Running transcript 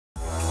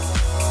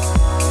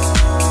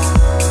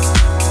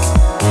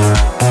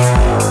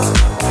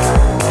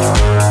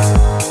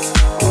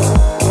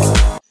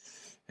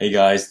Hey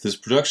guys, this is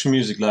Production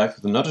Music Live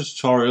with another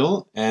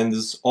tutorial, and this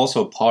is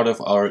also part of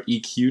our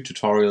EQ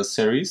tutorial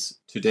series.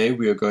 Today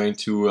we are going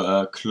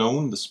to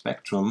clone the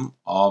spectrum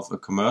of a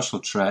commercial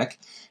track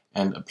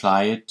and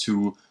apply it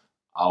to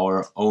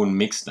our own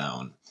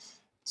mixdown.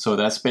 So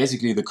that's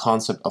basically the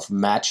concept of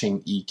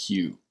matching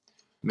EQ.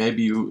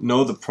 Maybe you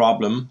know the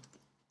problem.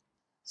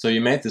 So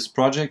you made this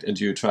project and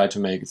you try to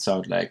make it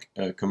sound like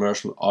a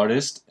commercial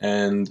artist,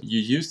 and you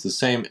use the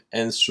same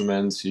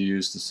instruments, you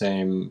use the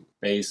same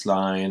bass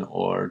line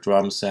or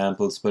drum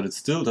samples, but it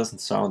still doesn't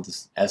sound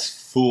as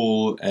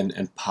full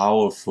and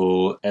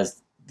powerful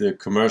as the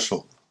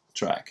commercial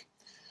track.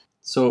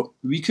 So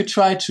we could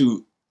try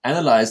to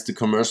analyze the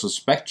commercial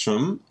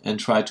spectrum and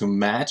try to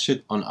match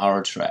it on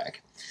our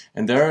track.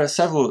 And there are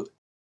several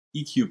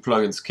EQ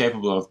plugins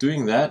capable of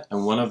doing that,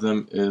 and one of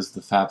them is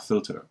the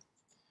Fabfilter.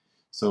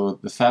 So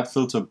the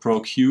Fabfilter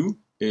Pro-Q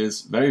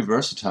is very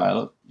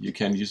versatile. You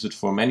can use it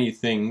for many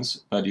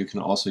things, but you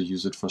can also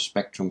use it for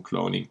spectrum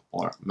cloning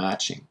or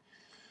matching.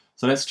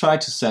 So let's try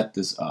to set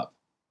this up.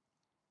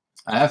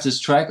 I have this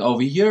track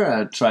over here.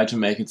 I try to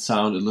make it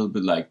sound a little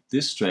bit like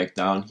this track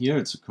down here.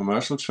 It's a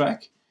commercial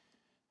track.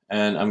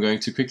 And I'm going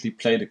to quickly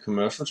play the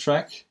commercial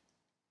track.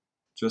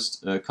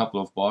 Just a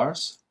couple of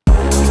bars.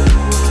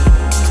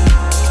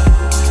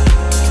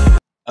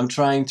 I'm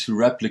trying to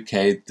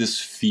replicate this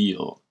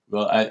feel.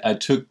 Well, I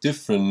took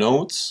different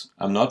notes.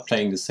 I'm not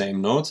playing the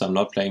same notes, I'm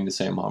not playing the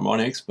same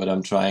harmonics, but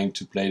I'm trying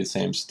to play the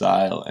same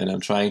style, and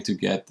I'm trying to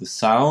get the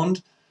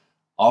sound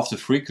of the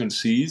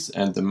frequencies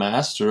and the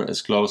master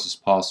as close as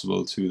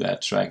possible to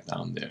that track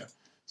down there.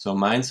 So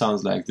mine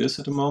sounds like this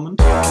at the moment.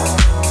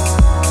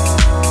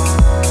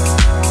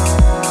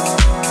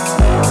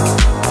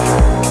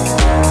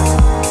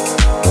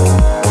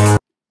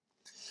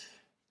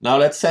 Now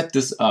let's set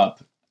this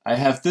up. I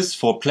have this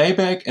for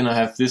playback and I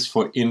have this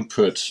for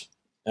input.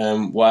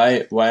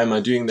 Why am I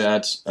doing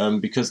that?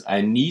 Because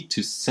I need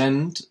to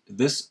send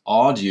this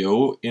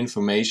audio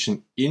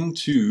information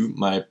into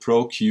my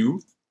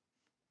Pro-Q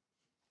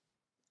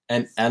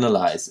and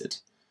analyze it.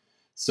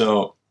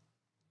 So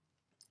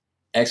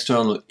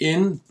external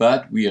in,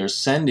 but we are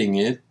sending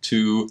it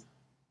to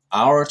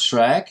our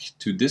track,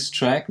 to this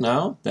track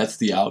now. That's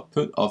the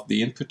output of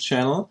the input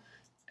channel.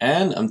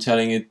 And I'm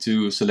telling it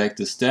to select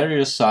the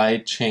stereo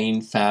side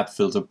chain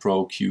Fabfilter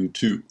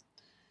Pro-Q2.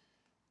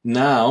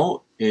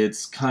 Now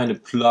it's kind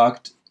of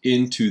plugged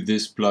into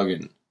this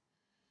plugin.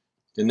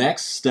 The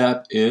next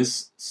step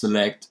is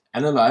select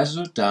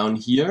Analyzer down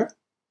here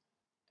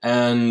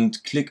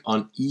and click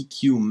on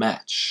EQ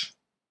Match.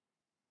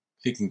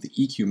 Clicking the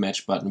EQ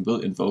Match button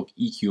will invoke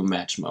EQ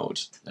Match mode.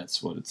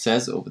 That's what it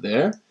says over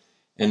there.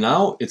 And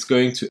now it's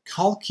going to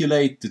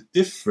calculate the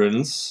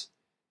difference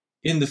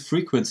in the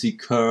frequency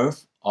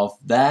curve of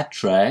that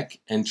track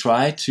and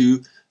try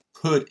to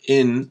put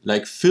in,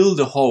 like, fill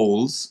the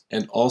holes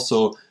and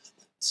also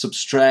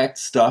subtract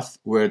stuff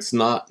where it's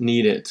not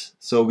needed.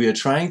 So we are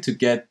trying to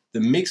get the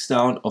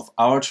mixdown of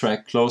our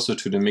track closer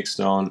to the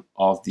mixdown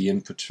of the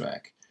input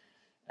track.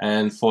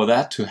 And for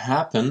that to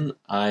happen,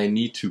 I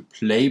need to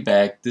play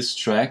back this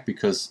track,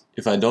 because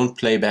if I don't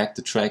play back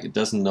the track, it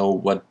doesn't know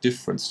what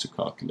difference to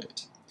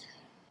calculate.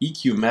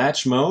 EQ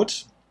match mode.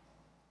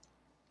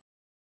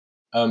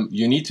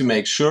 You need to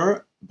make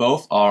sure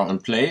both are on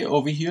play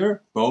over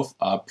here, both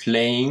are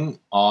playing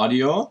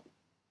audio.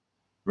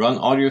 Run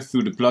audio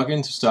through the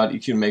plugin to start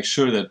EQ and make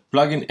sure that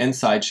plugin and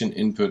sidechain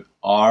input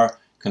are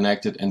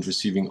connected and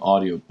receiving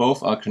audio.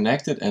 Both are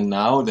connected and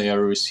now they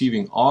are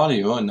receiving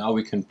audio, and now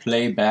we can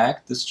play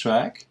back this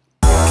track.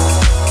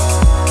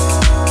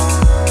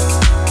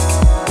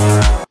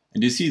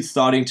 And you see it's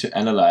starting to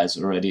analyze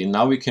already, and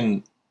now we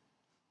can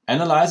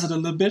analyze it a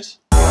little bit.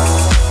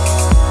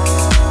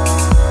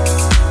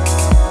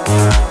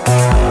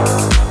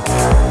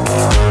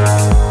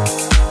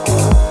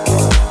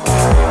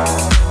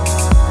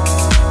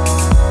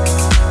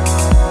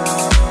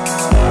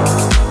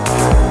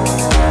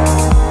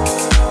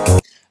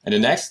 And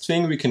the next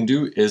thing we can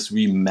do is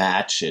we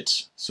match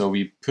it. So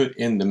we put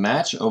in the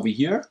match over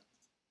here.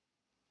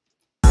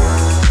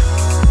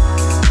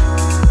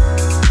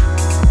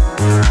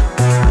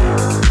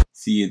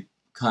 See, it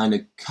kind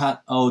of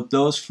cut out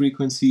those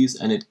frequencies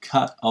and it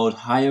cut out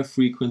higher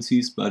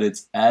frequencies, but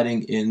it's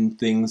adding in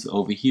things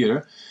over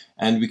here.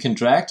 And we can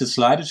drag the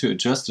slider to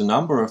adjust the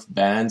number of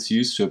bands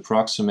used to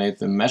approximate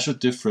the measured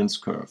difference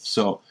curve.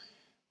 So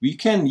we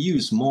can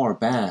use more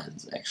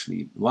bands,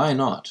 actually. Why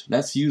not?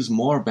 Let's use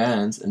more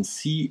bands and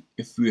see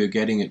if we are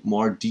getting it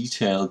more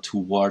detailed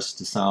towards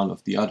the sound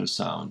of the other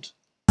sound.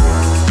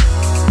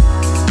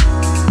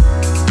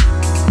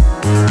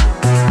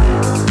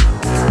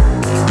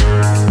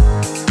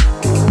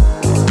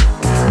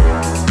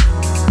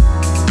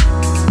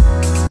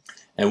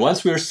 And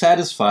once we are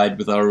satisfied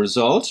with our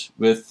result,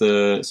 with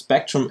the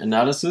spectrum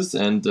analysis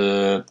and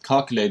the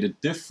calculated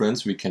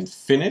difference, we can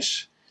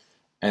finish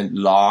and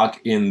log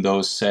in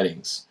those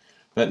settings.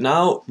 But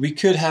now we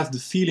could have the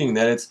feeling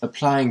that it's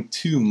applying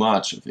too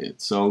much of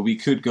it. So we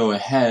could go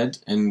ahead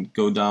and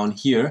go down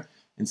here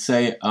and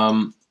say,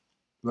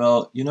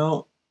 well, you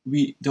know,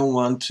 we don't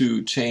want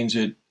to change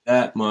it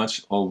that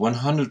much or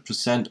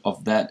 100%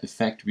 of that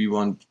effect. We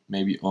want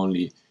maybe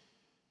only,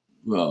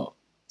 well,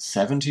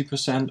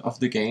 70% of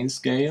the gain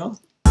scale.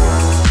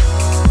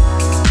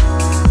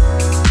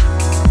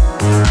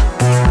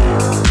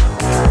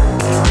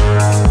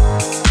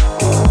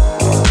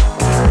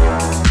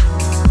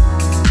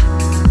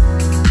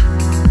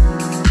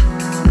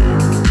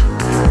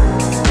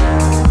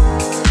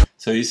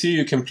 So you see,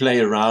 you can play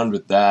around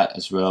with that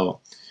as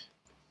well.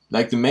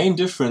 Like, the main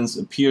difference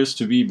appears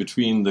to be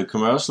between the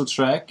commercial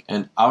track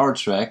and our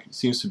track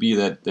seems to be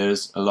that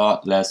there's a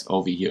lot less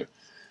over here.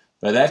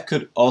 But that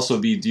could also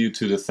be due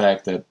to the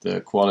fact that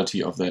the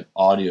quality of that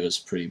audio is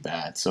pretty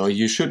bad. So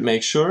you should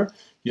make sure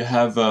you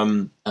have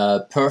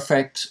a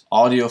perfect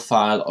audio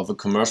file of a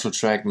commercial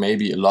track,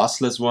 maybe a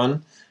lossless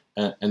one,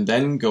 and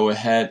then go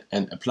ahead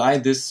and apply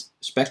this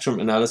spectrum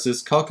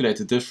analysis, calculate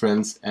the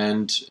difference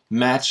and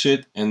match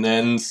it, and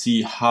then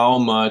see how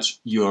much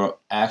you're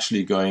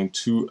actually going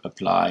to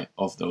apply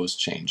of those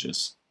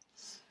changes.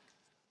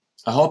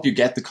 I hope you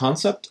get the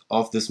concept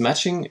of this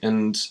matching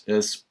and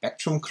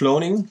spectrum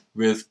cloning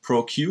with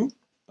Pro-Q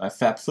by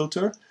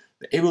Fabfilter.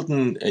 The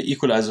Ableton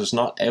equalizer is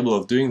not able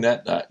of doing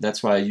that.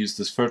 That's why I use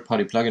this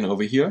third-party plugin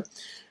over here.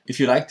 If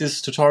you like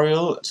this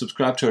tutorial,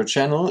 subscribe to our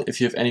channel.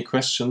 If you have any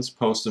questions,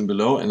 post them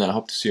below, and I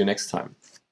hope to see you next time.